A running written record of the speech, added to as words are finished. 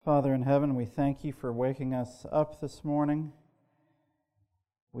Father in heaven, we thank you for waking us up this morning.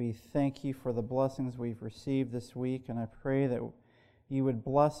 We thank you for the blessings we've received this week, and I pray that you would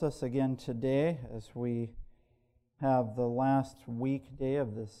bless us again today as we have the last weekday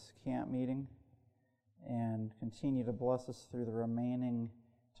of this camp meeting, and continue to bless us through the remaining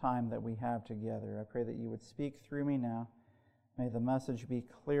time that we have together. I pray that you would speak through me now. May the message be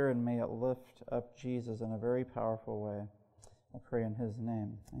clear, and may it lift up Jesus in a very powerful way. I pray in His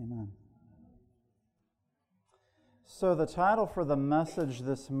name. Amen. So the title for the message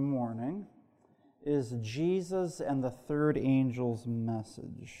this morning is Jesus and the Third Angel's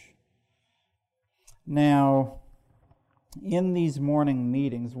Message. Now, in these morning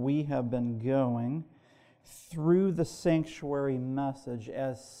meetings, we have been going through the sanctuary message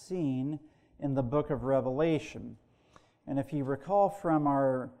as seen in the book of Revelation. And if you recall from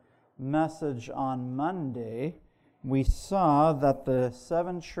our message on Monday, we saw that the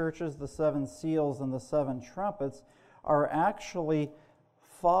seven churches, the seven seals, and the seven trumpets are actually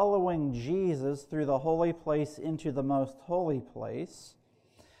following Jesus through the holy place into the most holy place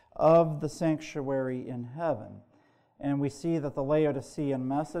of the sanctuary in heaven. And we see that the Laodicean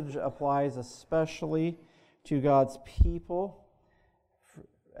message applies especially to God's people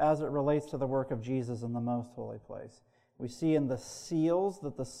as it relates to the work of Jesus in the most holy place. We see in the seals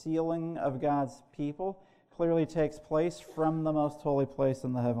that the sealing of God's people clearly takes place from the most holy place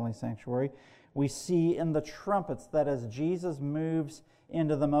in the heavenly sanctuary. We see in the trumpets that as Jesus moves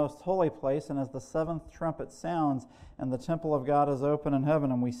into the most holy place, and as the seventh trumpet sounds, and the temple of God is open in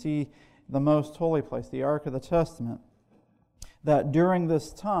heaven, and we see the most holy place, the Ark of the Testament, that during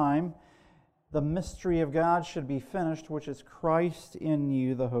this time, the mystery of God should be finished, which is Christ in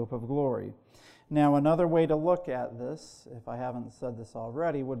you, the hope of glory. Now, another way to look at this, if I haven't said this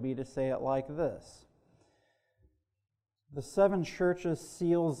already, would be to say it like this. The seven churches,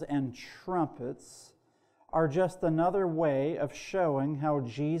 seals, and trumpets are just another way of showing how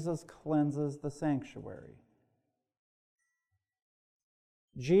Jesus cleanses the sanctuary.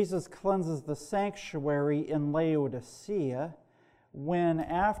 Jesus cleanses the sanctuary in Laodicea when,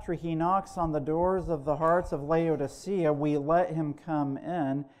 after He knocks on the doors of the hearts of Laodicea, we let Him come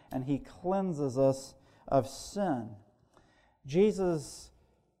in and He cleanses us of sin. Jesus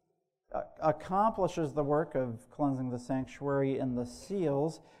accomplishes the work of cleansing the sanctuary in the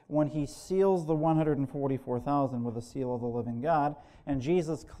seals when He seals the 144,000 with the seal of the living God, and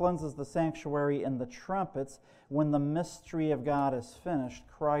Jesus cleanses the sanctuary in the trumpets when the mystery of God is finished,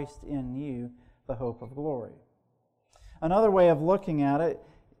 Christ in you, the hope of glory. Another way of looking at it,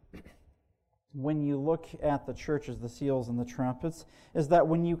 when you look at the churches, the seals, and the trumpets, is that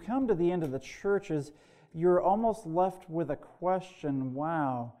when you come to the end of the churches, you're almost left with a question,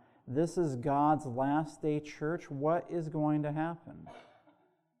 wow, this is God's last day church. What is going to happen?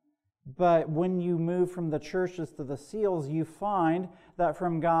 But when you move from the churches to the seals, you find that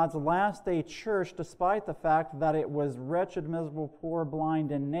from God's last day church, despite the fact that it was wretched, miserable, poor,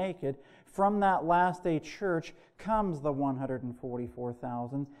 blind, and naked, from that last day church comes the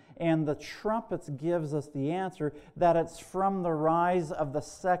 144,000. And the trumpets gives us the answer that it's from the rise of the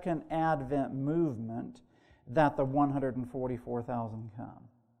second Advent movement that the 144,000 come.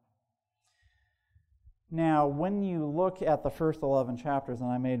 Now, when you look at the first 11 chapters,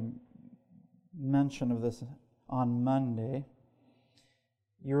 and I made mention of this on Monday,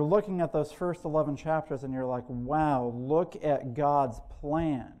 you're looking at those first 11 chapters and you're like, wow, look at God's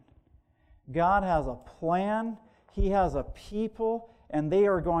plan. God has a plan, He has a people, and they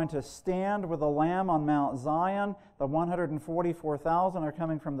are going to stand with the Lamb on Mount Zion. The 144,000 are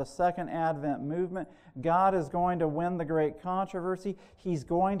coming from the second Advent movement. God is going to win the great controversy. He's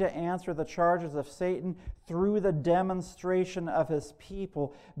going to answer the charges of Satan through the demonstration of His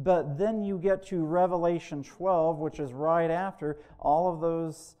people. But then you get to Revelation 12, which is right after all of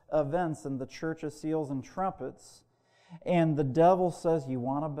those events in the churches, seals, and trumpets. And the devil says, you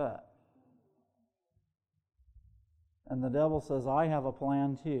want to bet? And the devil says, I have a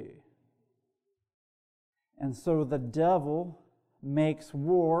plan too. And so the devil makes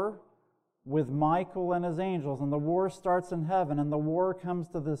war with Michael and his angels, and the war starts in heaven, and the war comes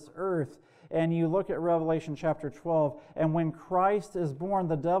to this earth. And you look at Revelation chapter 12, and when Christ is born,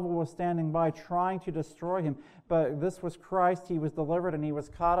 the devil was standing by trying to destroy Him. But this was Christ. He was delivered, and He was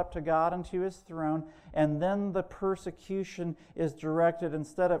caught up to God and to His throne. And then the persecution is directed,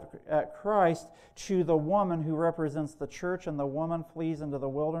 instead of at Christ, to the woman who represents the church, and the woman flees into the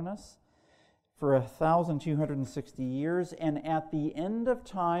wilderness. for 1,260 years, and at the end of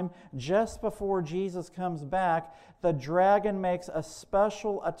time, just before Jesus comes back, the dragon makes a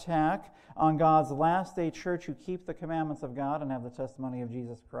special attack on God's last day church who keep the commandments of God and have the testimony of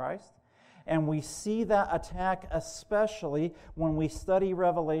Jesus Christ. And we see that attack especially when we study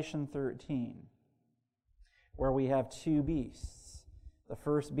Revelation 13, where we have two beasts. The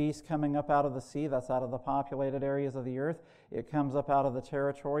first beast coming up out of the sea, that's out of the populated areas of the earth. It comes up out of the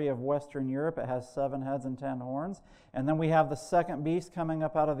territory of Western Europe. It has 7 heads and 10 horns. And then we have the second beast coming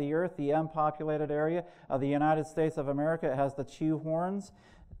up out of the earth, the unpopulated area of the United States of America. It has the 2 horns.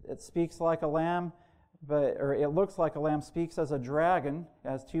 It speaks like a lamb, or it looks like a lamb, speaks as a dragon. It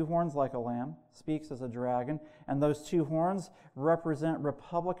has 2 horns like a lamb, speaks as a dragon. And those 2 horns represent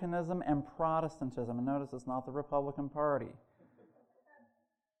republicanism and Protestantism. And notice it's not the Republican Party.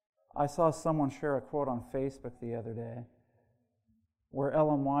 I saw someone share a quote on Facebook the other day where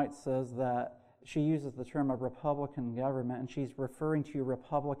Ellen White says that she uses the term a Republican government and she's referring to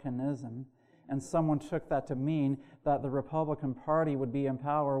republicanism, and someone took that to mean that the Republican Party would be in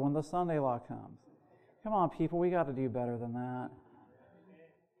power when the Sunday law comes. Come on, people, we got to do better than that.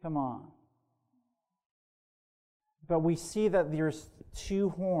 Come on. But we see that there's 2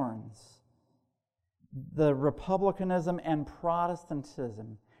 horns, the republicanism and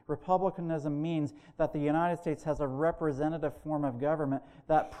Protestantism. Republicanism means that the United States has a representative form of government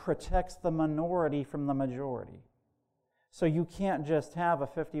that protects the minority from the majority. So you can't just have a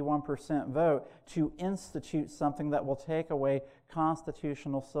 51% vote to institute something that will take away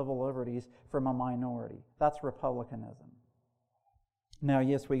constitutional civil liberties from a minority. That's republicanism. Now,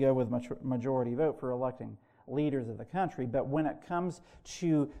 yes, we go with majority vote for electing leaders of the country, but when it comes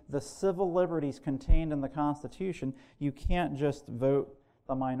to the civil liberties contained in the Constitution, you can't just vote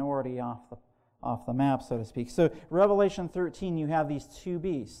the minority off the map, so to speak. So Revelation 13, you have these 2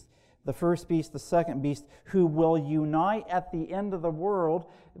 beasts. The first beast, the second beast, who will unite at the end of the world,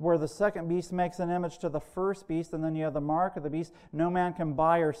 where the second beast makes an image to the first beast, and then you have the mark of the beast. No man can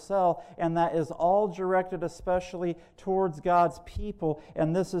buy or sell, and that is all directed especially towards God's people.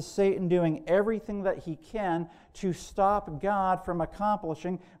 And this is Satan doing everything that he can to stop God from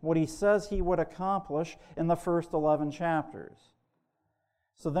accomplishing what he says he would accomplish in the first 11 chapters.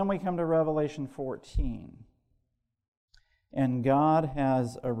 So then we come to Revelation 14. And God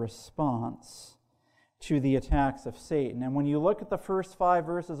has a response to the attacks of Satan. And when you look at the first 5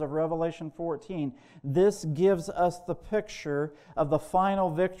 verses of Revelation 14, this gives us the picture of the final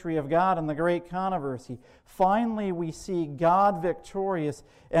victory of God in the great controversy. Finally, we see God victorious,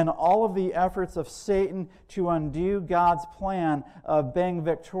 and all of the efforts of Satan to undo God's plan of being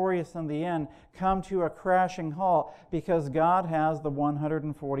victorious in the end come to a crashing halt, because God has the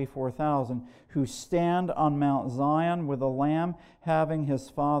 144,000 who stand on Mount Zion with a lamb having his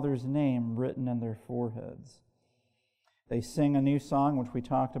Father's name written in their foreheads. They sing a new song, which we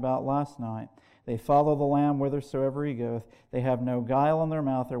talked about last night. They follow the Lamb whithersoever he goeth. They have no guile in their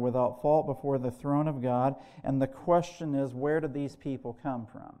mouth. They're without fault before the throne of God. And the question is, where did these people come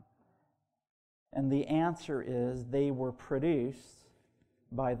from? And the answer is, they were produced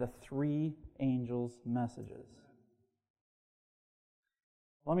by the 3 angels' messages.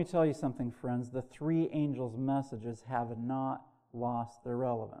 Let me tell you something, friends. The 3 angels' messages have not lost their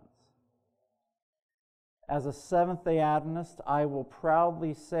relevance. As a Seventh-day Adventist, I will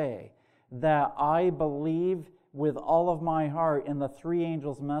proudly say that I believe with all of my heart in the 3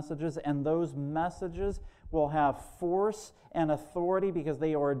 angels' messages, and those messages will have force and authority because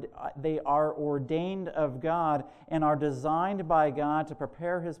they are ordained of God and are designed by God to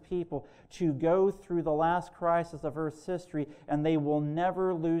prepare His people to go through the last crisis of Earth's history, and they will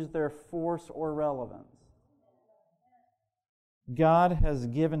never lose their force or relevance. God has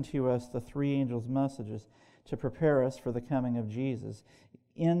given to us the 3 angels' messages to prepare us for the coming of Jesus.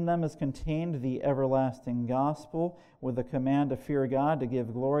 In them is contained the everlasting gospel with the command to fear God, to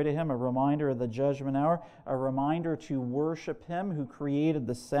give glory to Him, a reminder of the judgment hour, a reminder to worship Him who created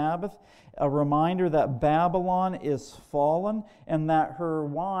the Sabbath, a reminder that Babylon is fallen and that her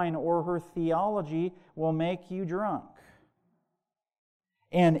wine or her theology will make you drunk.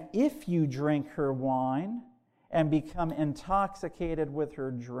 And if you drink her wine and become intoxicated with her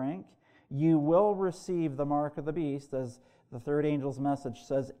drink, you will receive the mark of the beast, as the 3rd angel's message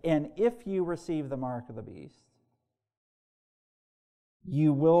says. And if you receive the mark of the beast,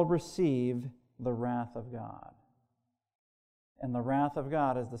 you will receive the wrath of God. And the wrath of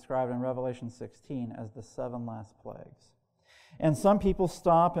God is described in Revelation 16 as the 7 last plagues. And some people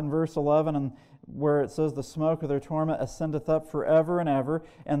stop in verse 11 and where it says the smoke of their torment ascendeth up forever and ever,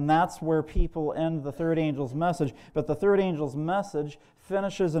 and that's where people end the third angel's message. But the third angel's message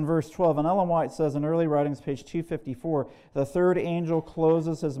finishes in verse 12. And Ellen White says in Early Writings, page 254, the third angel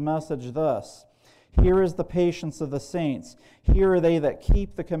closes his message thus: Here is the patience of the saints. Here are they that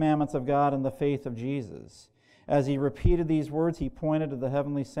keep the commandments of God and the faith of Jesus. As he repeated these words, he pointed to the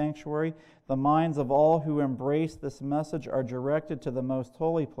heavenly sanctuary. The minds of all who embrace this message are directed to the most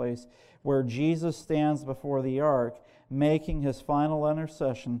holy place, where Jesus stands before the ark, making his final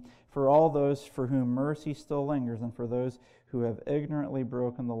intercession for all those for whom mercy still lingers and for those who have ignorantly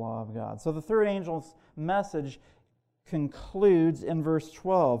broken the law of God. So the third angel's message concludes in verse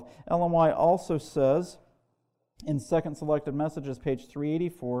 12. Ellen White also says in Second Selected Messages, page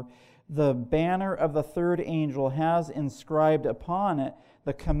 384, the banner of the third angel has inscribed upon it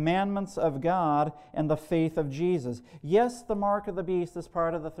the commandments of God and the faith of Jesus. Yes, the mark of the beast is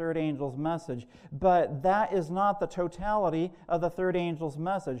part of the third angel's message, but that is not the totality of the third angel's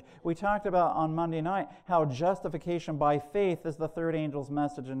message. We talked about on Monday night how justification by faith is the third angel's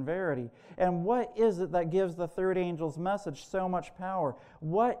message in verity. And what is it that gives the third angel's message so much power?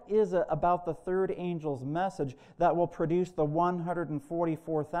 What is it about the third angel's message that will produce the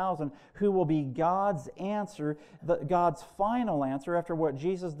 144,000 who will be God's answer, God's final answer after what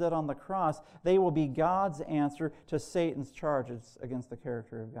Jesus did on the cross? They will be God's answer to Satan's charges against the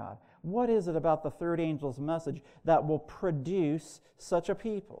character of God. What is it about the third angel's message that will produce such a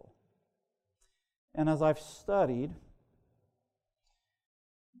people? And as I've studied,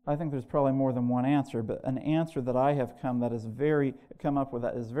 I think there's probably more than one answer, but an answer that I have come up with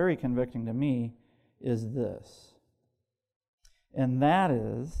that is very convicting to me is this. And that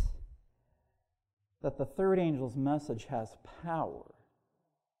is that the third angel's message has power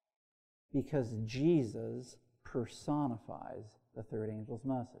because Jesus personifies the third angel's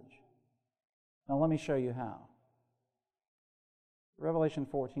message. Now let me show you how. Revelation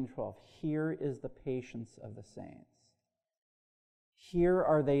 14:12. Here is the patience of the saints. Here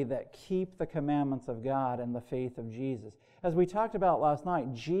are they that keep the commandments of God and the faith of Jesus. As we talked about last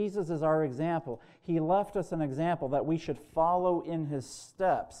night, Jesus is our example. He left us an example that we should follow in his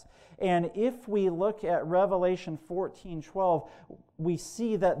steps. And if we look at Revelation 14:12, we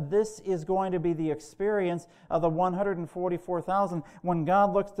see that this is going to be the experience of the 144,000 when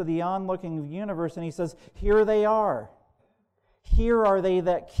God looks to the onlooking universe and he says, here they are. Here are they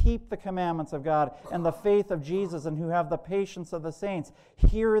that keep the commandments of God and the faith of Jesus and who have the patience of the saints.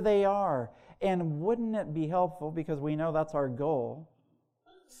 Here they are. And wouldn't it be helpful, because we know that's our goal,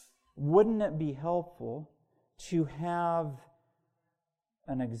 wouldn't it be helpful to have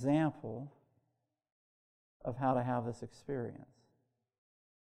an example of how to have this experience?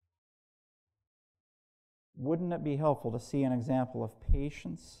 Wouldn't it be helpful to see an example of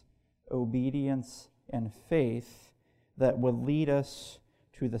patience, obedience, and faith that would lead us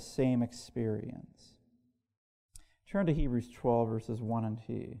to the same experience? Turn to Hebrews 12, verses 1 and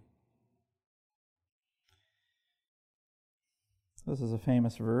 2. This is a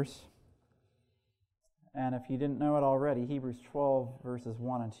famous verse. And if you didn't know it already, Hebrews 12, verses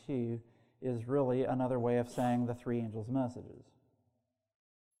 1 and 2 is really another way of saying the three angels' messages,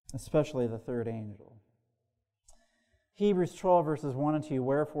 especially the third angel. Hebrews 12, verses 1 and 2,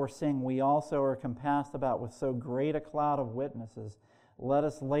 wherefore seeing we also are compassed about with so great a cloud of witnesses, let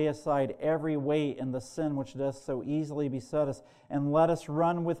us lay aside every weight and the sin which does so easily beset us, and let us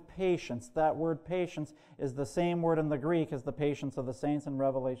run with patience. That word patience is the same word in the Greek as the patience of the saints in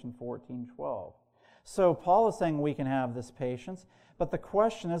Revelation 14:12. So Paul is saying we can have this patience, but the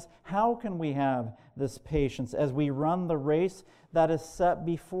question is, how can we have this patience as we run the race that is set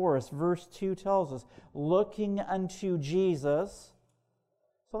before us? Verse 2 tells us, looking unto Jesus.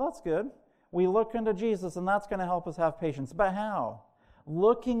 So that's good. We look unto Jesus, and that's going to help us have patience. But how?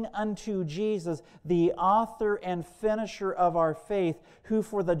 Looking unto Jesus, the author and finisher of our faith, who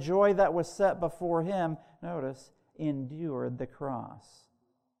for the joy that was set before him, notice, endured the cross,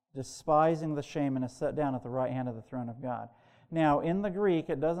 despising the shame, and is set down at the right hand of the throne of God. Now, in the Greek,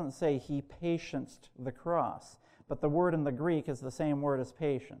 it doesn't say he patienced the cross, but the word in the Greek is the same word as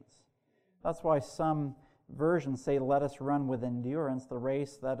patience. That's why some versions say, let us run with endurance the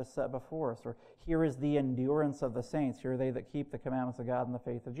race that is set before us. Or, here is the endurance of the saints. Here are they that keep the commandments of God and the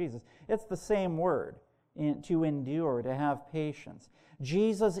faith of Jesus. It's the same word, to endure, to have patience.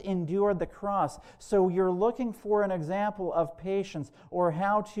 Jesus endured the cross. So you're looking for an example of patience or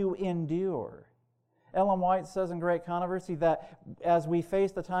how to endure. Ellen White says in Great Controversy that as we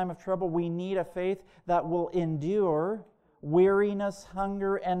face the time of trouble, we need a faith that will endure weariness,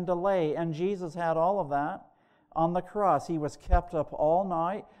 hunger, and delay. And Jesus had all of that. on the cross. He was kept up all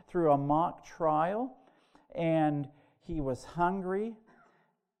night through a mock trial, and he was hungry.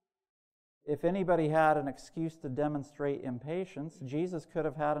 If anybody had an excuse to demonstrate impatience, Jesus could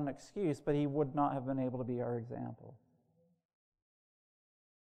have had an excuse, but he would not have been able to be our example.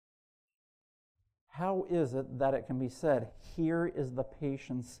 How is it that it can be said, here is the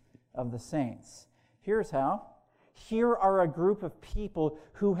patience of the saints? Here's how. Here are a group of people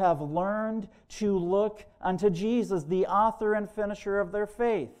who have learned to look unto Jesus, the author and finisher of their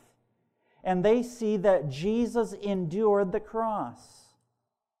faith. And they see that Jesus endured the cross.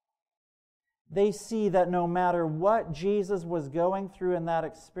 They see that no matter what Jesus was going through in that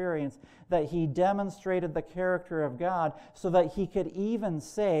experience, that he demonstrated the character of God so that he could even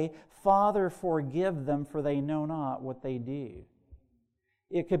say, Father, forgive them, for they know not what they do.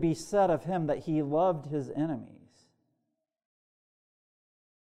 It could be said of him that he loved his enemies.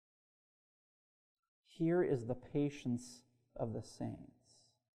 Here is the patience of the saints.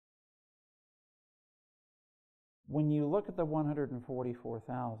 When you look at the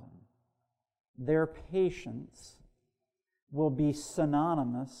 144,000, their patience will be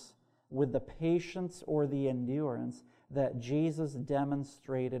synonymous with the patience or the endurance that Jesus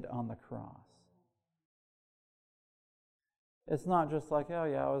demonstrated on the cross. It's not just like, oh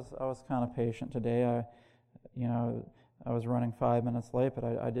yeah, I was kind of patient today. I was running 5 minutes late, but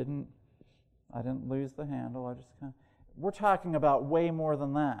I didn't lose the handle. We're talking about way more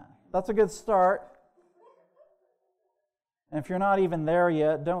than that. That's a good start. And if you're not even there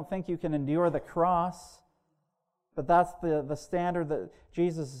yet, don't think you can endure the cross. But that's the standard that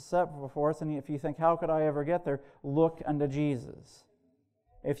Jesus has set before us. And if you think, how could I ever get there? Look unto Jesus.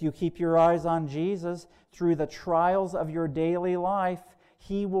 If you keep your eyes on Jesus through the trials of your daily life,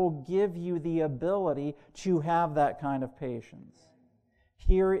 he will give you the ability to have that kind of patience.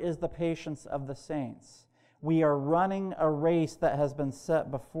 Here is the patience of the saints. We are running a race that has been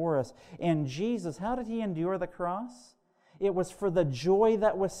set before us. And Jesus, how did he endure the cross? It was for the joy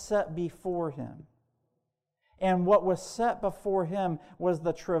that was set before him. And what was set before him was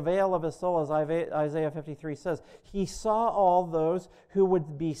the travail of his soul, as Isaiah 53 says. He saw all those who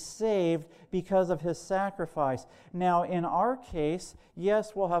would be saved because of his sacrifice. Now, in our case,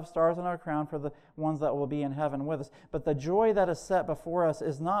 yes, we'll have stars in our crown for the ones that will be in heaven with us. But the joy that is set before us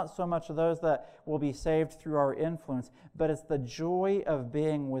is not so much those that will be saved through our influence, but it's the joy of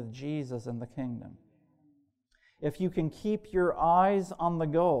being with Jesus in the kingdom. If you can keep your eyes on the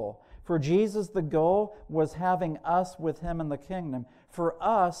goal. For Jesus, the goal was having us with him in the kingdom. For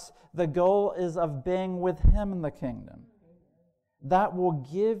us, the goal is of being with him in the kingdom. That will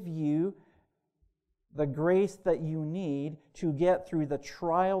give you the grace that you need to get through the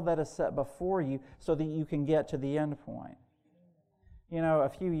trial that is set before you so that you can get to the end point. You know, a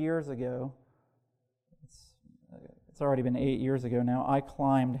few years ago, it's already been 8 years ago now, I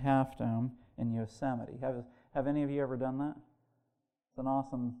climbed Half Dome in Yosemite. Have any of you ever done that? It's an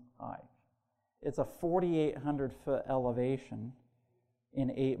awesome hike. It's a 4,800-foot elevation in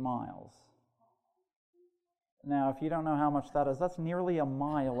 8 miles. Now, if you don't know how much that is, that's nearly a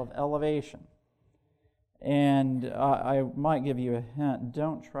mile of elevation. And I might give you a hint.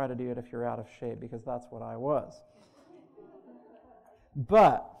 Don't try to do it if you're out of shape, because that's what I was.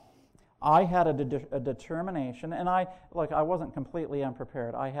 But I had a determination, and I wasn't completely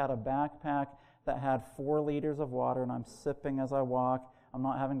unprepared. I had a backpack that had 4 liters of water, and I'm sipping as I walk. I'm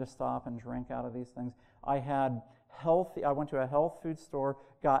not having to stop and drink out of these things. I went to a health food store,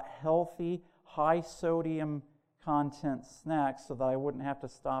 got healthy, high sodium content snacks so that I wouldn't have to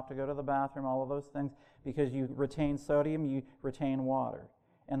stop to go to the bathroom, all of those things, because you retain sodium, you retain water.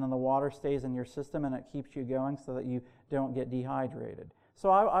 And then the water stays in your system and it keeps you going so that you don't get dehydrated. So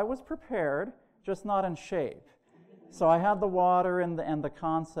I was prepared, just not in shape. So I had the water and the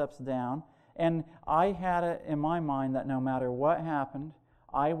concepts down. And I had it in my mind that no matter what happened,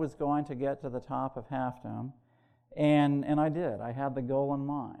 I was going to get to the top of Half Dome. And I did. I had the goal in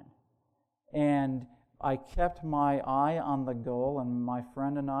mind. And I kept my eye on the goal, and my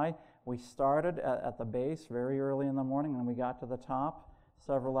friend and I, we started at the base very early in the morning, and we got to the top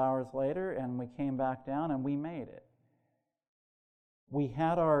several hours later, and we came back down, and we made it. We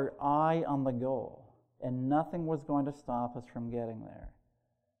had our eye on the goal, and nothing was going to stop us from getting there.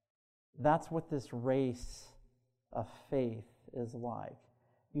 That's what this race of faith is like.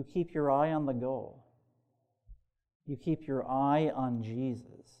 You keep your eye on the goal. You keep your eye on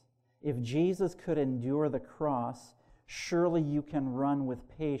Jesus. If Jesus could endure the cross, surely you can run with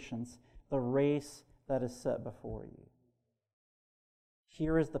patience the race that is set before you.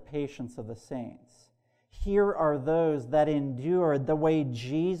 Here is the patience of the saints. Here are those that endured the way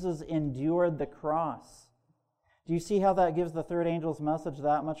Jesus endured the cross. Do you see how that gives the third angel's message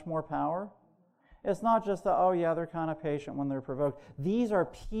that much more power? It's not just that, oh yeah, they're kind of patient when they're provoked. These are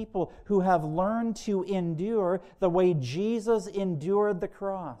people who have learned to endure the way Jesus endured the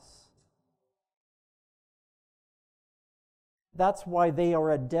cross. That's why they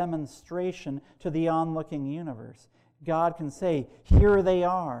are a demonstration to the onlooking universe. God can say, here they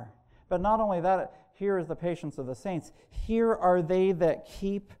are. But not only that, here is the patience of the saints. Here are they that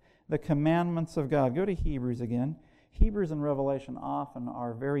keep the commandments of God. Go to Hebrews again. Hebrews and Revelation often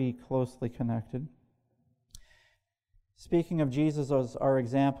are very closely connected. Speaking of Jesus as our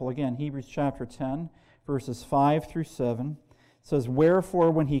example, again, Hebrews chapter 10, verses 5 through 7, says, Wherefore,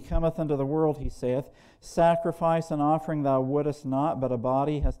 when he cometh into the world, he saith, Sacrifice and offering thou wouldest not, but a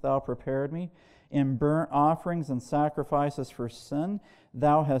body hast thou prepared me. In burnt offerings and sacrifices for sin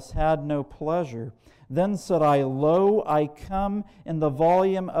thou hast had no pleasure. Then said I, Lo, I come. In the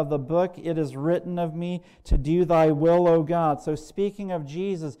volume of the book it is written of me, to do thy will, O God. So speaking of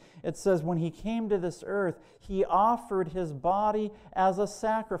Jesus, it says when he came to this earth, he offered his body as a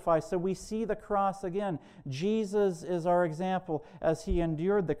sacrifice. So we see the cross again. Jesus is our example as he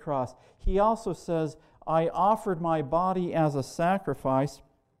endured the cross. He also says, I offered my body as a sacrifice.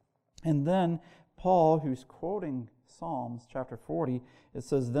 And then Paul, who's quoting Psalms chapter 40, it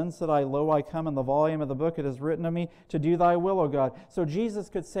says, Then said I, Lo, I come. In the volume of the book it is written of me, to do thy will, O God. So Jesus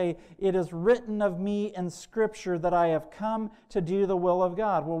could say, it is written of me in Scripture that I have come to do the will of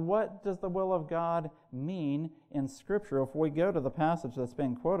God. Well, what does the will of God mean in Scripture? If we go to the passage that's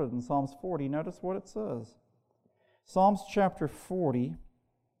being quoted in Psalms 40, notice what it says. Psalms chapter 40,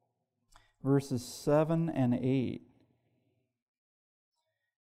 verses 7 and 8.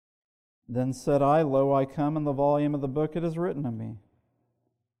 Then said I, Lo, I come. In the volume of the book it is written of me.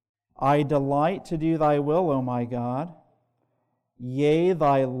 I delight to do thy will, O my God. Yea,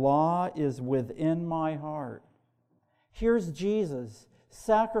 thy law is within my heart. Here's Jesus.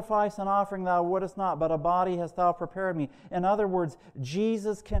 Sacrifice and offering thou wouldest not, but a body hast thou prepared me. In other words,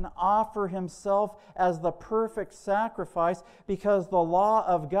 Jesus can offer himself as the perfect sacrifice because the law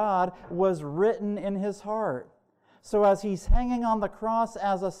of God was written in his heart. So as he's hanging on the cross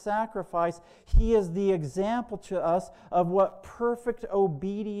as a sacrifice, he is the example to us of what perfect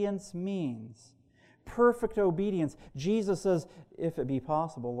obedience means. Perfect obedience. Jesus says, if it be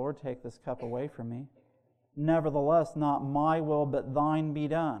possible, Lord, take this cup away from me. Nevertheless, not my will, but thine be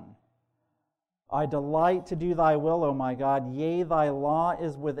done. I delight to do thy will, O my God. Yea, thy law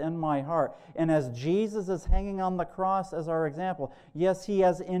is within my heart. And as Jesus is hanging on the cross as our example, yes, he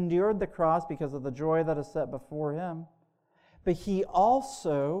has endured the cross because of the joy that is set before him, but he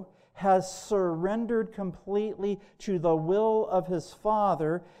also has surrendered completely to the will of his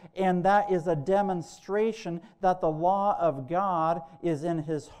Father, and that is a demonstration that the law of God is in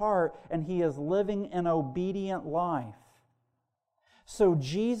his heart, and he is living an obedient life. So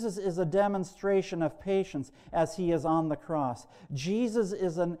Jesus is a demonstration of patience as he is on the cross. Jesus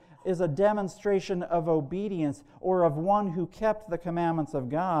is a demonstration of obedience, or of one who kept the commandments of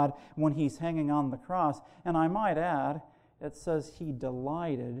God when he's hanging on the cross. And I might add, it says he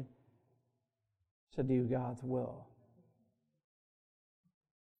delighted to do God's will.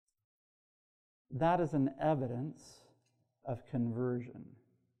 That is an evidence of conversion.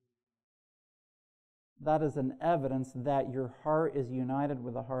 That is an evidence that your heart is united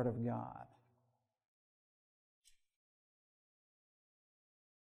with the heart of God.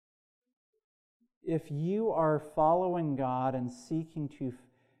 If you are following God and seeking to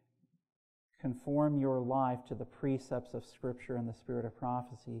conform your life to the precepts of Scripture and the spirit of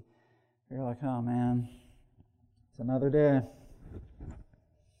prophecy, you're like, oh man, it's another day.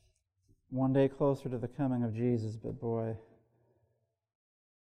 One day closer to the coming of Jesus, but boy,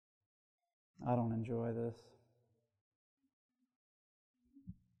 I don't enjoy this.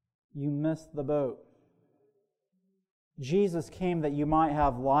 You missed the boat. Jesus came that you might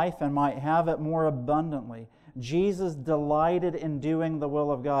have life and might have it more abundantly. Jesus delighted in doing the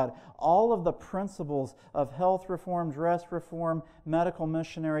will of God. All of the principles of health reform, dress reform, medical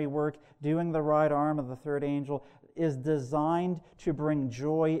missionary work, doing the right arm of the third angel, is designed to bring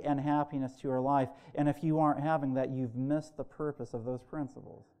joy and happiness to your life. And if you aren't having that, you've missed the purpose of those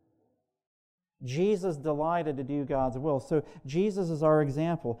principles. Jesus delighted to do God's will. So Jesus is our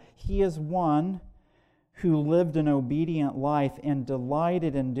example. He is one who lived an obedient life and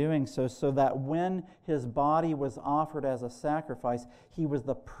delighted in doing so, so that when his body was offered as a sacrifice, he was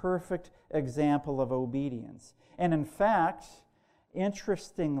the perfect example of obedience. And in fact,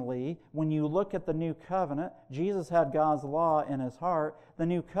 interestingly, when you look at the new covenant, Jesus had God's law in his heart. The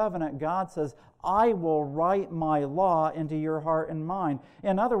new covenant, God says, I will write my law into your heart and mind.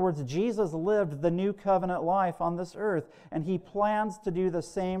 In other words, Jesus lived the new covenant life on this earth, and he plans to do the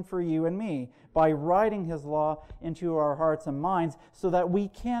same for you and me by writing his law into our hearts and minds so that we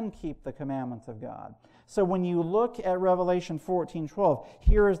can keep the commandments of God. So when you look at Revelation 14:12,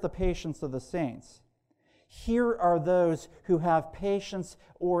 here is the patience of the saints. Here are those who have patience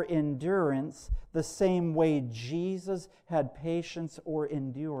or endurance the same way Jesus had patience or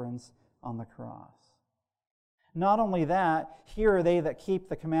endurance on the cross. Not only that, here are they that keep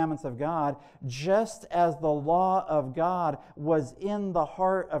the commandments of God, just as the law of God was in the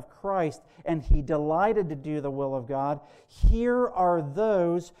heart of Christ, and he delighted to do the will of God. Here are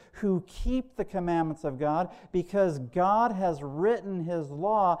those who keep the commandments of God because God has written his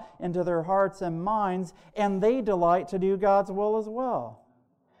law into their hearts and minds, and they delight to do God's will as well.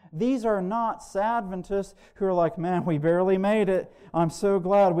 These are not Sadventists who are like, man, we barely made it. I'm so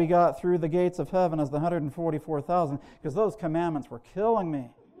glad we got through the gates of heaven as the 144,000 because those commandments were killing me.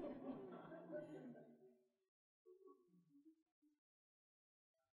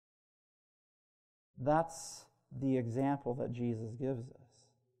 That's the example that Jesus gives us.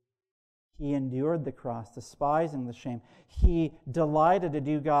 He endured the cross, despising the shame. He delighted to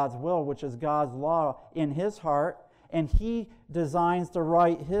do God's will, which is God's law, in his heart. And he designs to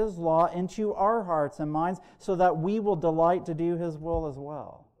write his law into our hearts and minds so that we will delight to do his will as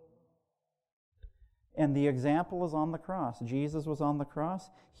well. And the example is on the cross. Jesus was on the cross.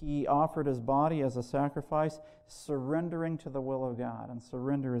 He offered his body as a sacrifice, surrendering to the will of God. And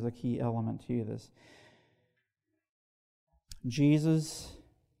surrender is a key element to this. Jesus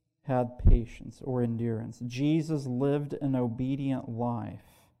had patience or endurance. Jesus lived an obedient life.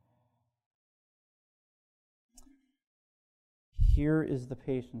 Here is the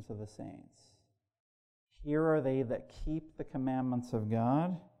patience of the saints. Here are they that keep the commandments of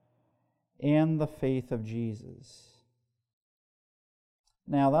God and the faith of Jesus.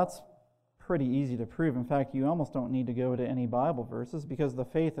 Now, that's pretty easy to prove. In fact, you almost don't need to go to any Bible verses because the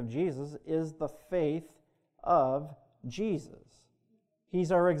faith of Jesus is the faith of Jesus.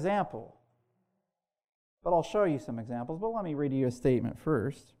 He's our example. But I'll show you some examples, but let me read you a statement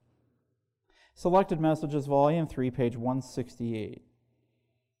first. Selected Messages, Volume 3, page 168.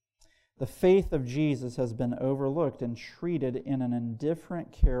 The faith of Jesus has been overlooked and treated in an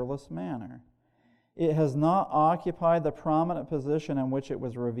indifferent, careless manner. It has not occupied the prominent position in which it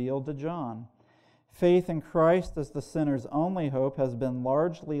was revealed to John. Faith in Christ as the sinner's only hope has been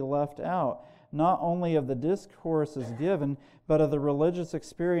largely left out, not only of the discourses given, but of the religious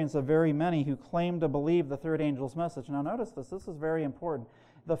experience of very many who claim to believe the third angel's message. Now notice this is very important.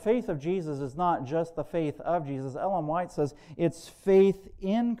 The faith of Jesus is not just the faith of Jesus. Ellen White says it's faith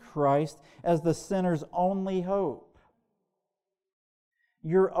in Christ as the sinner's only hope.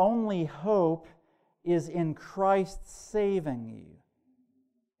 Your only hope is in Christ saving you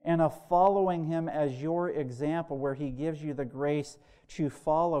and of following him as your example, where he gives you the grace to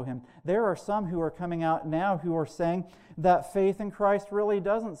follow him. There are some who are coming out now who are saying that faith in Christ really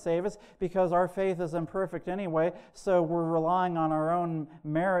doesn't save us because our faith is imperfect anyway, so we're relying on our own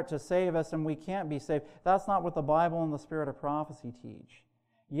merit to save us and we can't be saved. That's not what the Bible and the Spirit of prophecy teach.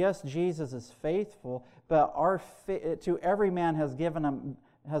 Yes, Jesus is faithful, but to every man has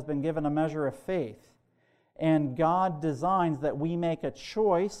been given a measure of faith. And God designs that we make a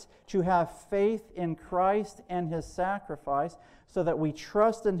choice to have faith in Christ and his sacrifice so that we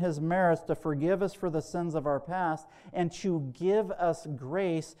trust in his merits to forgive us for the sins of our past and to give us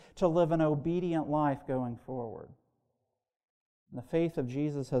grace to live an obedient life going forward. The faith of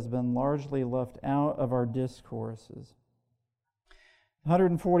Jesus has been largely left out of our discourses.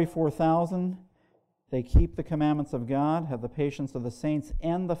 144,000, they keep the commandments of God, have the patience of the saints,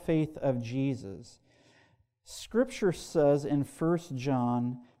 and the faith of Jesus. Scripture says in 1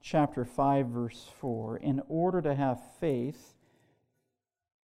 John chapter 5, verse 4, in order to have faith,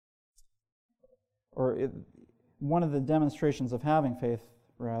 one of the demonstrations of having faith,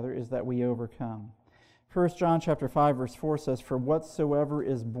 rather, is that we overcome. 1 John chapter 5, verse 4 says, for whatsoever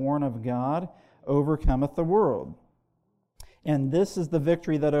is born of God overcometh the world. And this is the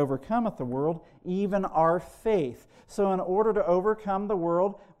victory that overcometh the world, even our faith. So in order to overcome the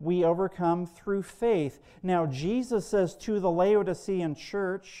world, we overcome through faith. Now, Jesus says to the Laodicean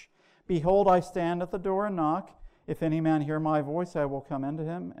church, behold, I stand at the door and knock. If any man hear my voice, I will come into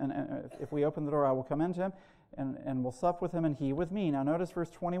him. And if we open the door, I will come into him and will sup with him and he with me. Now notice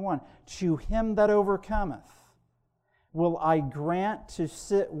verse 21. To him that overcometh will I grant to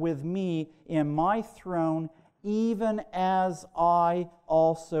sit with me in my throne, even as I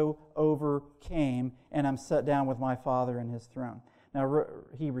also overcame, and am set down with my Father in his throne. Now,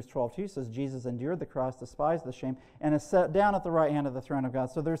 Hebrews 12:2 says, Jesus endured the cross, despised the shame, and is set down at the right hand of the throne of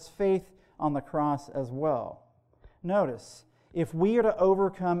God. So there's faith on the cross as well. Notice, if we are to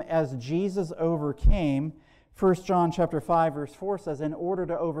overcome as Jesus overcame, 1 John chapter 5, verse 4 says, in order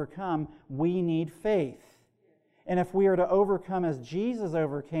to overcome, we need faith. And if we are to overcome as Jesus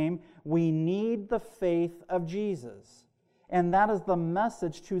overcame, we need the faith of Jesus. And that is the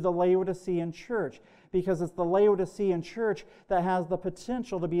message to the Laodicean church, because it's the Laodicean church that has the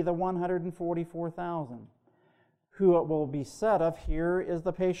potential to be the 144,000. Who it will be said of, here is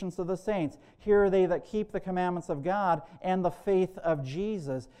the patience of the saints. Here are they that keep the commandments of God and the faith of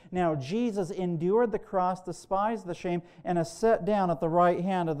Jesus. Now, Jesus endured the cross, despised the shame, and is set down at the right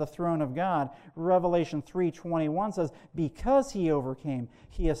hand of the throne of God. Revelation 3:21 says, because he overcame,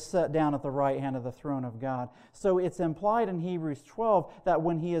 he is set down at the right hand of the throne of God. So it's implied in Hebrews 12 that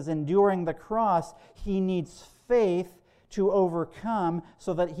when he is enduring the cross, he needs faith to overcome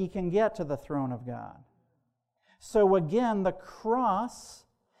so that he can get to the throne of God. So again, the cross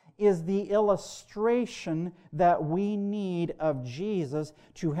is the illustration that we need of Jesus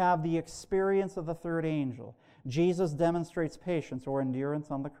to have the experience of the third angel. Jesus demonstrates patience or endurance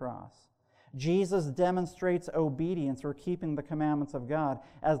on the cross. Jesus demonstrates obedience or keeping the commandments of God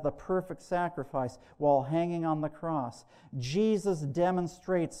as the perfect sacrifice while hanging on the cross. Jesus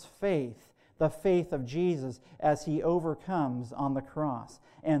demonstrates faith, the faith of Jesus, as he overcomes on the cross.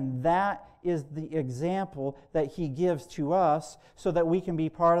 And that is the example that he gives to us so that we can be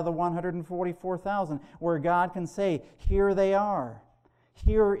part of the 144,000, where God can say, here they are.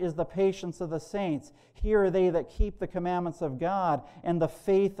 Here is the patience of the saints. Here are they that keep the commandments of God and the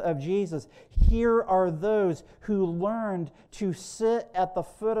faith of Jesus. Here are those who learned to sit at the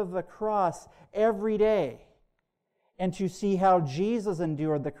foot of the cross every day and to see how Jesus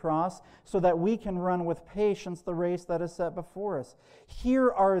endured the cross so that we can run with patience the race that is set before us.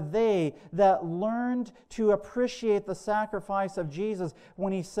 Here are they that learned to appreciate the sacrifice of Jesus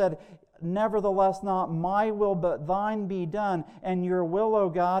when he said, nevertheless, not my will, but thine be done. And your will, O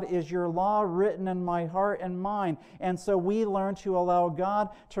God, is your law written in my heart and mind. And so we learn to allow God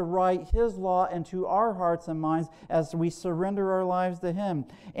to write his law into our hearts and minds as we surrender our lives to him.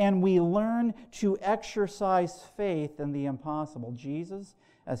 And we learn to exercise faith in the impossible. Jesus,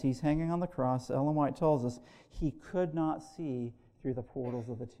 as he's hanging on the cross, Ellen White tells us, he could not see through the portals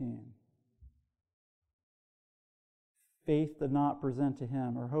of the tomb. Faith did not present to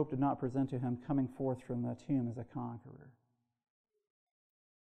him, or hope did not present to him, coming forth from the tomb as a conqueror.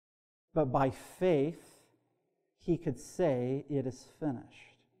 But by faith, he could say, it is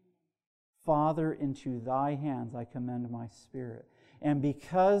finished. Father, into thy hands I commend my spirit. And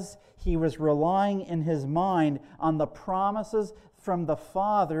because he was relying in his mind on the promises from the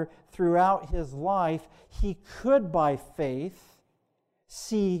Father throughout his life, he could, by faith,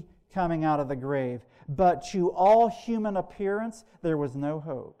 see coming out of the grave. But to all human appearance, there was no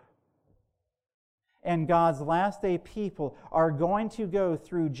hope. And God's last day people are going to go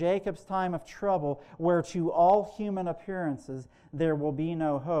through Jacob's time of trouble, where to all human appearances, there will be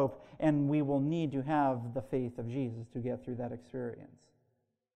no hope, and we will need to have the faith of Jesus to get through that experience.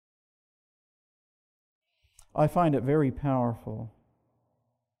 I find it very powerful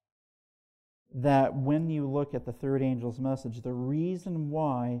that when you look at the third angel's message, the reason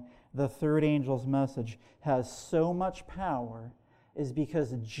why the third angel's message has so much power is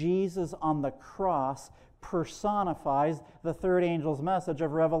because Jesus on the cross personifies the third angel's message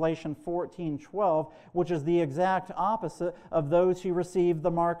of Revelation 14:12, which is the exact opposite of those who received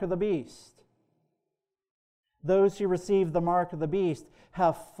the mark of the beast. Those who received the mark of the beast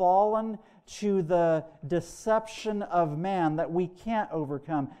have fallen to the deception of man that we can't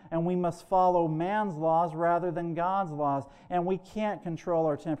overcome, and we must follow man's laws rather than God's laws. And we can't control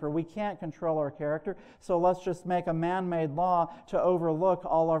our temper, we can't control our character, so let's just make a man-made law to overlook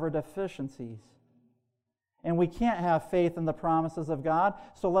all of our deficiencies. And we can't have faith in the promises of God,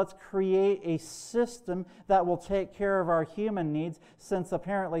 so let's create a system that will take care of our human needs, since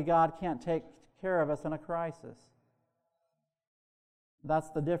apparently God can't take care of us in a crisis.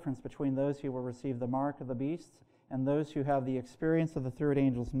 That's the difference between those who will receive the mark of the beast and those who have the experience of the third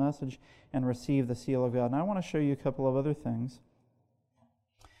angel's message and receive the seal of God. And I want to show you a couple of other things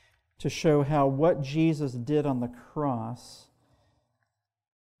to show how what Jesus did on the cross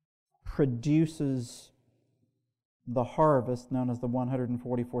produces the harvest known as the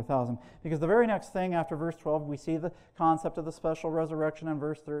 144,000. Because the very next thing after verse 12, we see the concept of the special resurrection in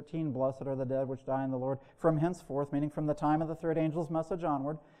verse 13. Blessed are the dead which die in the Lord from henceforth, meaning from the time of the third angel's message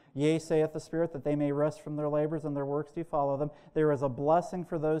onward. Yea, saith the Spirit, that they may rest from their labors and their works do follow them. There is a blessing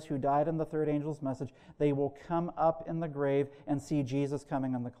for those who died in the third angel's message. They will come up in the grave and see Jesus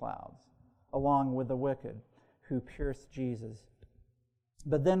coming in the clouds, along with the wicked who pierced Jesus.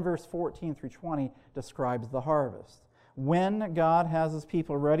 But then verse 14 through 20 describes the harvest. When God has His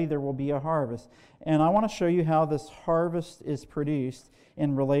people ready, there will be a harvest. And I want to show you how this harvest is produced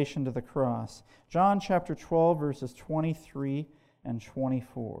in relation to the cross. John chapter 12, verses 23 and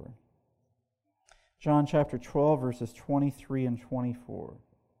 24. John chapter 12, verses 23 and 24.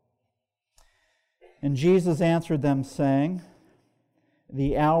 And Jesus answered them, saying,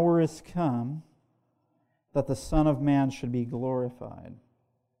 The hour is come that the Son of Man should be glorified.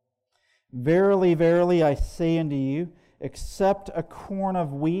 Verily, verily, I say unto you, except a corn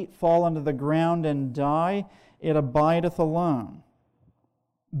of wheat fall into the ground and die, it abideth alone.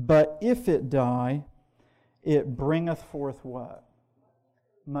 But if it die, it bringeth forth what?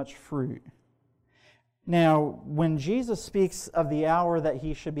 Much fruit. Now, when Jesus speaks of the hour that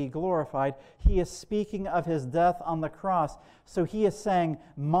He should be glorified, He is speaking of His death on the cross. So He is saying,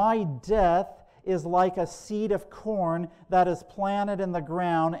 my death is like a seed of corn that is planted in the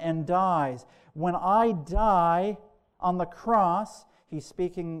ground and dies. When I die on the cross, He's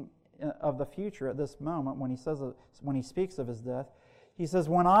speaking of the future at this moment when He speaks of His death. He says,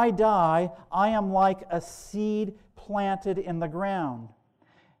 when I die, I am like a seed planted in the ground.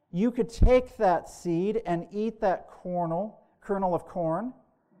 You could take that seed and eat that kernel of corn,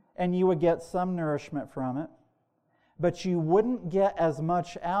 and you would get some nourishment from it. But you wouldn't get as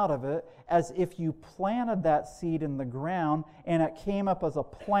much out of it as if you planted that seed in the ground and it came up as a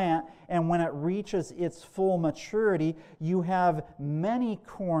plant, and when it reaches its full maturity, you have many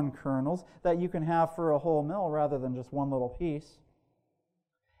corn kernels that you can have for a whole meal rather than just one little piece.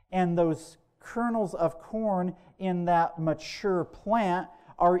 And those kernels of corn in that mature plant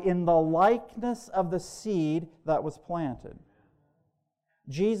are in the likeness of the seed that was planted.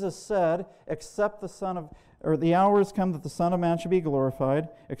 Jesus said, except the hour is come that the Son of Man should be glorified,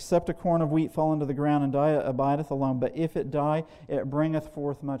 except a corn of wheat fall into the ground and die, it abideth alone. But if it die, it bringeth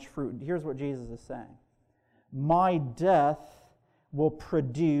forth much fruit. Here's what Jesus is saying. My death will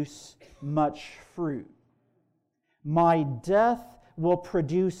produce much fruit. My death will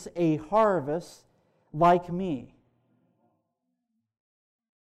produce a harvest like me.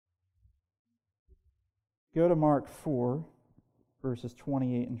 Go to Mark 4, verses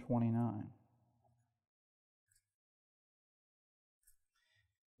 28 and 29.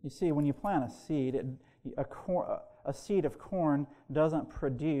 You see, when you plant a seed, a seed of corn doesn't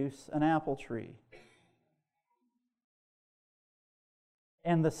produce an apple tree.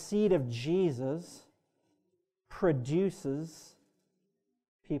 And the seed of Jesus produces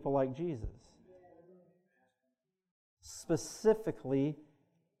people like Jesus. Specifically,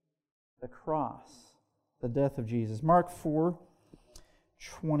 the cross, the death of Jesus. Mark 4,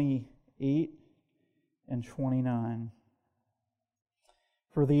 28 and 29.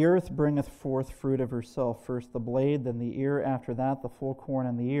 For the earth bringeth forth fruit of herself, first the blade, then the ear, after that the full corn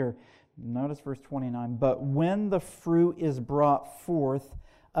and the ear. Notice verse 29. But when the fruit is brought forth,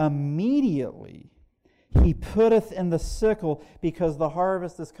 immediately He putteth in the sickle, because the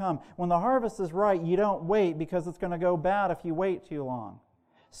harvest is come. When the harvest is right, you don't wait, because it's going to go bad if you wait too long.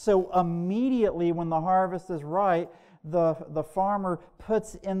 So immediately when the harvest is right, the farmer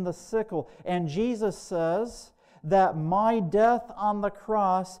puts in the sickle. And Jesus says that my death on the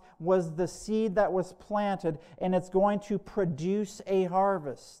cross was the seed that was planted, and it's going to produce a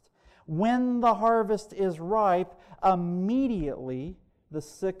harvest. When the harvest is ripe, immediately the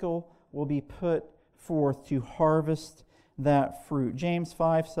sickle will be put forth to harvest that fruit. James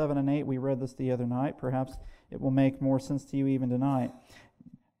 5, 7, and 8, we read this the other night. Perhaps it will make more sense to you even tonight.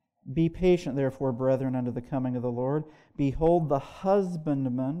 Be patient, therefore, brethren, unto the coming of the Lord. Behold, the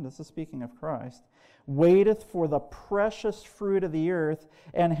husbandman, this is speaking of Christ, waiteth for the precious fruit of the earth,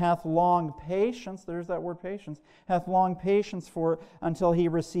 and hath long patience, there's that word patience, hath long patience for it until he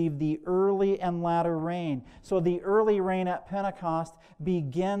receive the early and latter rain. So the early rain at Pentecost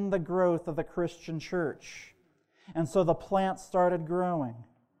began the growth of the Christian church. And so the plant started growing.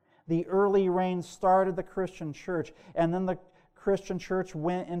 The early rain started the Christian church, and then the Christian church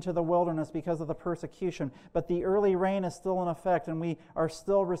went into the wilderness because of the persecution, but the early rain is still in effect, and we are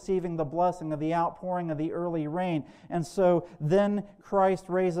still receiving the blessing of the outpouring of the early rain. And so then Christ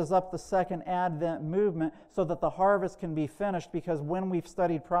raises up the second Advent movement so that the harvest can be finished, because when we've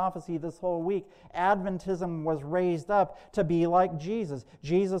studied prophecy this whole week, Adventism was raised up to be like Jesus.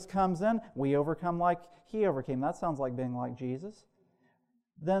 Jesus comes in, we overcome like He overcame. That sounds like being like Jesus.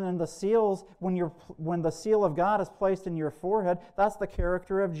 Then in the seals, when the seal of God is placed in your forehead, that's the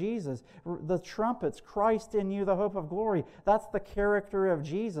character of Jesus. The trumpets, Christ in you, the hope of glory, that's the character of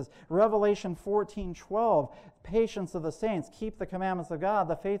Jesus. Revelation 14:12, patience of the saints, keep the commandments of God,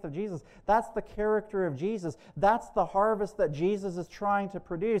 the faith of Jesus, that's the character of Jesus. That's the harvest that Jesus is trying to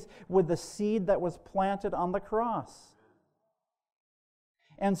produce with the seed that was planted on the cross.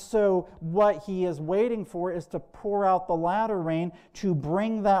 And so what He is waiting for is to pour out the latter rain to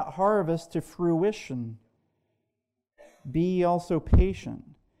bring that harvest to fruition. Be ye also patient.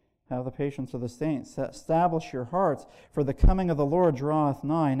 Have the patience of the saints. Establish your hearts, for the coming of the Lord draweth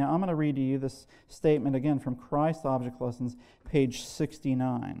nigh. Now I'm going to read to you this statement again from Christ Object Lessons, page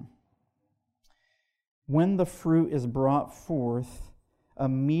 69. When the fruit is brought forth,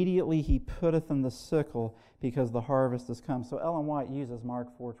 immediately He putteth in the sickle, because the harvest is come. So Ellen White uses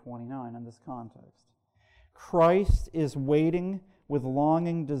Mark 4:29 in this context. Christ is waiting with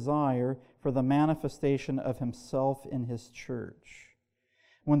longing desire for the manifestation of Himself in His church.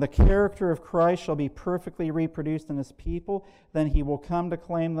 When the character of Christ shall be perfectly reproduced in His people, then He will come to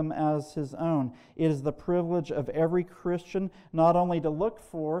claim them as His own. It is the privilege of every Christian not only to look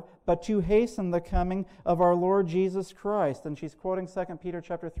for, but to hasten the coming of our Lord Jesus Christ. And she's quoting 2 Peter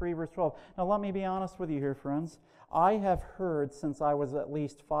chapter 3, verse 12. Now let me be honest with you here, friends. I have heard since I was at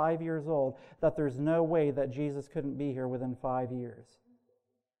least 5 years old that there's no way that Jesus couldn't be here within 5 years.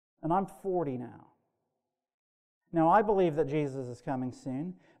 And I'm 40 now. Now, I believe that Jesus is coming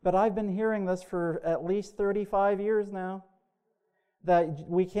soon, but I've been hearing this for at least 35 years now, that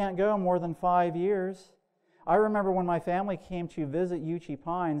we can't go more than 5 years. I remember when my family came to visit Uchee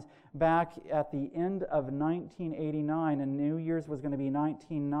Pines back at the end of 1989, and New Year's was going to be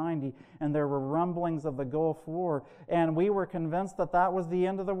 1990, and there were rumblings of the Gulf War, and we were convinced that that was the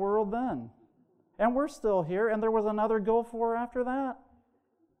end of the world then. And we're still here, and there was another Gulf War after that.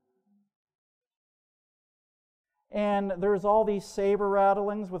 And there's all these saber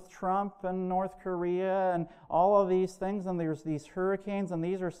rattlings with Trump and North Korea and all of these things, and there's these hurricanes, and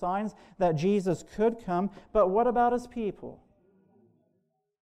these are signs that Jesus could come. But what about His people?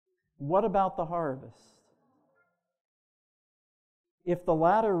 What about the harvest? If the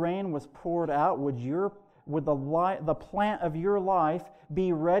latter rain was poured out, would the plant of your life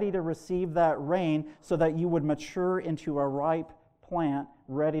be ready to receive that rain so that you would mature into a ripe plant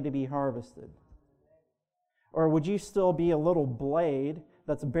ready to be harvested? Or would you still be a little blade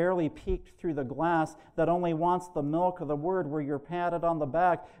that's barely peeked through the glass, that only wants the milk of the Word, where you're patted on the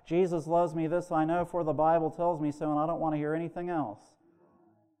back? Jesus loves me, this I know, for the Bible tells me so, and I don't want to hear anything else.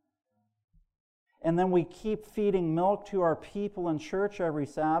 And then we keep feeding milk to our people in church every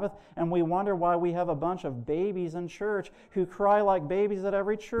Sabbath, and we wonder why we have a bunch of babies in church who cry like babies at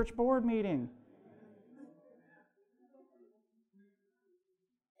every church board meeting.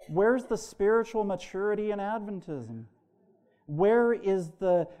 Where's the spiritual maturity in Adventism? Where is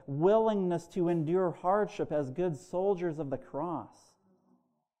the willingness to endure hardship as good soldiers of the cross?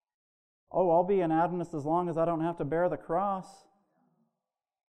 Oh, I'll be an Adventist as long as I don't have to bear the cross.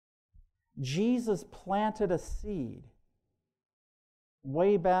 Jesus planted a seed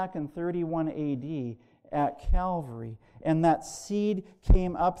way back in 31 AD at Calvary, and that seed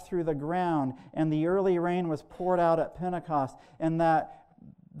came up through the ground, and the early rain was poured out at Pentecost, and that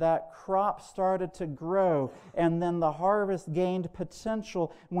crop started to grow, and then the harvest gained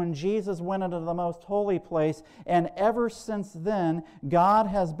potential when Jesus went into the most holy place. And ever since then, God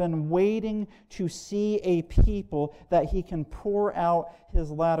has been waiting to see a people that He can pour out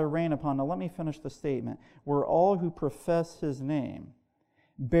His latter rain upon. Now let me finish the statement. We're all who profess His name,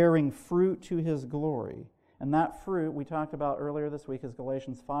 bearing fruit to His glory. And that fruit we talked about earlier this week is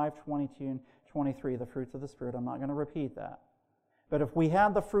Galatians 5:22 and 23, the fruits of the Spirit. I'm not going to repeat that. But if we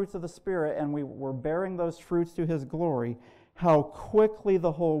had the fruits of the Spirit and we were bearing those fruits to His glory, how quickly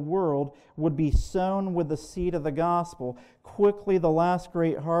the whole world would be sown with the seed of the gospel. Quickly the last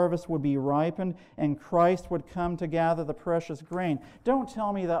great harvest would be ripened, and Christ would come to gather the precious grain. Don't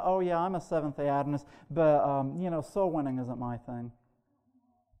tell me that, oh yeah, I'm a Seventh-day Adventist, but soul winning isn't my thing.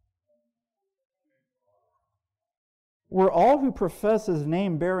 We're all who profess His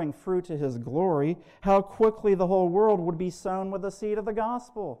name bearing fruit to His glory. How quickly the whole world would be sown with the seed of the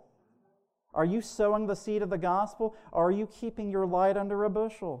gospel. Are you sowing the seed of the gospel, or are you keeping your light under a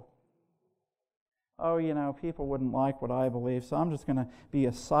bushel? Oh, people wouldn't like what I believe, so I'm just going to be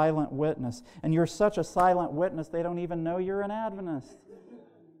a silent witness. And you're such a silent witness, they don't even know you're an Adventist.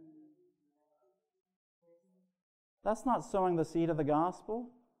 That's not sowing the seed of the gospel.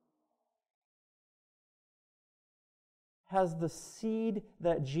 Has the seed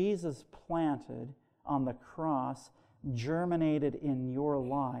that Jesus planted on the cross germinated in your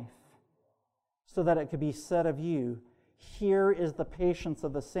life so that it could be said of you, here is the patience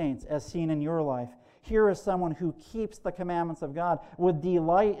of the saints as seen in your life. Here is someone who keeps the commandments of God with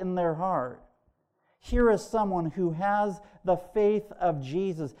delight in their heart. Here is someone who has the faith of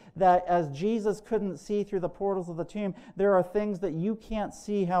Jesus, that as Jesus couldn't see through the portals of the tomb, there are things that you can't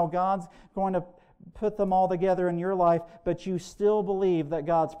see how God's going to put them all together in your life, but you still believe that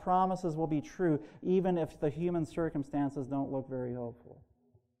God's promises will be true, even if the human circumstances don't look very hopeful.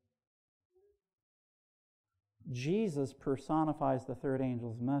 Jesus personifies the third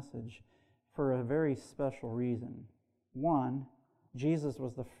angel's message for a very special reason. One, Jesus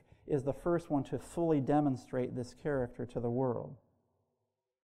is the first one to fully demonstrate this character to the world.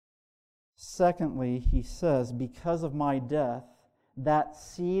 Secondly, he says, because of my death, that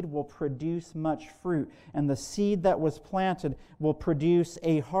seed will produce much fruit, and the seed that was planted will produce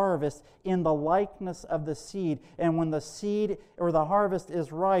a harvest in the likeness of the seed. And when the seed or the harvest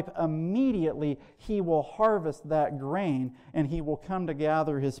is ripe, immediately he will harvest that grain, and he will come to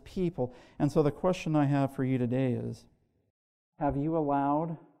gather his people. And so the question I have for you today is, have you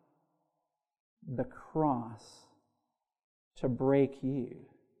allowed the cross to break you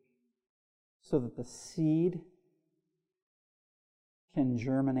so that the seed can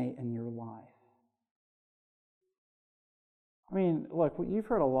germinate in your life? I mean, look, you've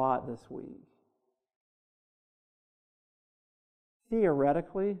heard a lot this week.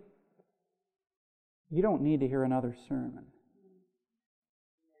 Theoretically, you don't need to hear another sermon.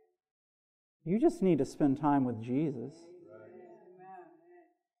 You just need to spend time with Jesus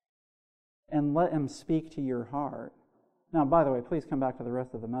and let him speak to your heart. Now, by the way, please come back to the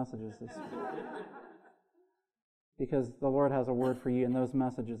rest of the messages this week, because the Lord has a word for you in those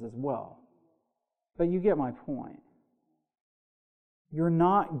messages as well. But you get my point. You're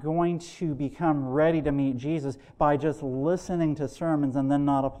not going to become ready to meet Jesus by just listening to sermons and then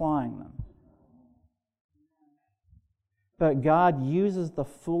not applying them. But God uses the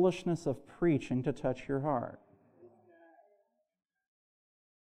foolishness of preaching to touch your heart.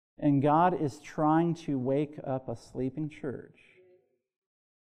 And God is trying to wake up a sleeping church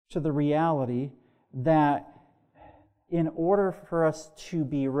to the reality that in order for us to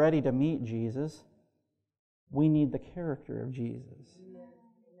be ready to meet Jesus, we need the character of Jesus.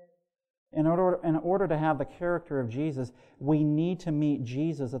 In order to have the character of Jesus, we need to meet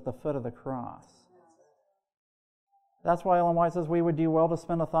Jesus at the foot of the cross. That's why Ellen White says we would do well to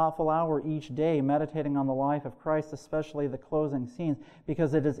spend a thoughtful hour each day meditating on the life of Christ, especially the closing scenes,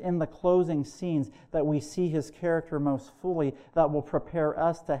 because it is in the closing scenes that we see his character most fully, that will prepare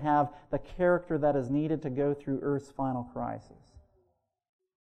us to have the character that is needed to go through earth's final crisis.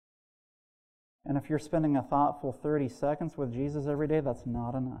 And if you're spending a thoughtful 30 seconds with Jesus every day, that's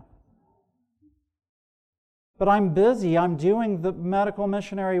not enough. But I'm busy, I'm doing the medical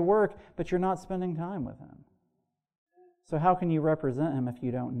missionary work, but you're not spending time with him. So how can you represent him if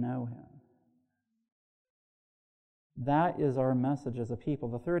you don't know him? That is our message as a people.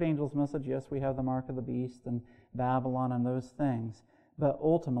 The third angel's message, yes, we have the mark of the beast and Babylon and those things, but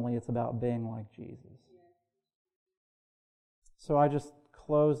ultimately it's about being like Jesus. So I just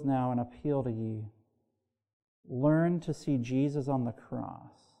close now and appeal to you. Learn to see Jesus on the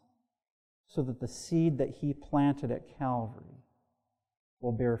cross so that the seed that he planted at Calvary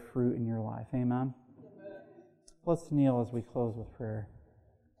will bear fruit in your life. Amen? Let's kneel as we close with prayer.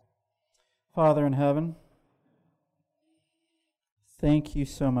 Father in heaven, thank you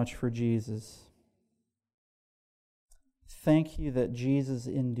so much for Jesus. Thank you that Jesus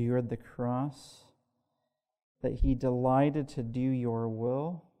endured the cross, that he delighted to do your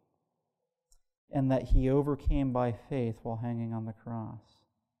will, and that he overcame by faith while hanging on the cross.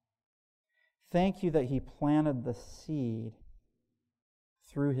 Thank you that he planted the seed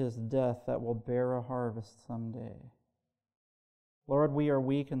through his death that will bear a harvest someday. Lord, we are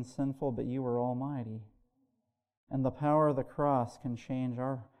weak and sinful, but you are almighty. And the power of the cross can change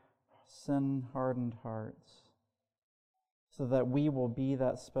our sin-hardened hearts so that we will be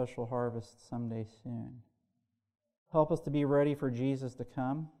that special harvest someday soon. Help us to be ready for Jesus to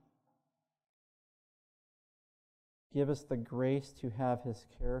come. Give us the grace to have his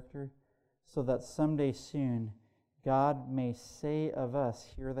character so that someday soon God may say of us,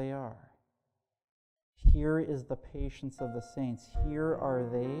 here they are. Here is the patience of the saints. Here are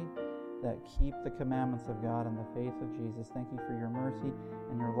they that keep the commandments of God and the faith of Jesus. Thank you for your mercy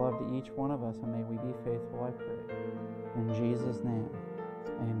and your love to each one of us, and may we be faithful, I pray. In Jesus' name,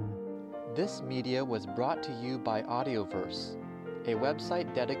 amen. This media was brought to you by Audioverse, a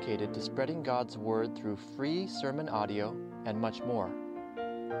website dedicated to spreading God's Word through free sermon audio and much more.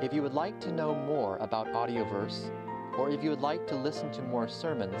 If you would like to know more about Audioverse, or if you would like to listen to more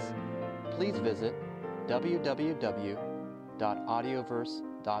sermons, please visit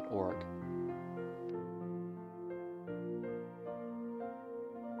www.audioverse.org.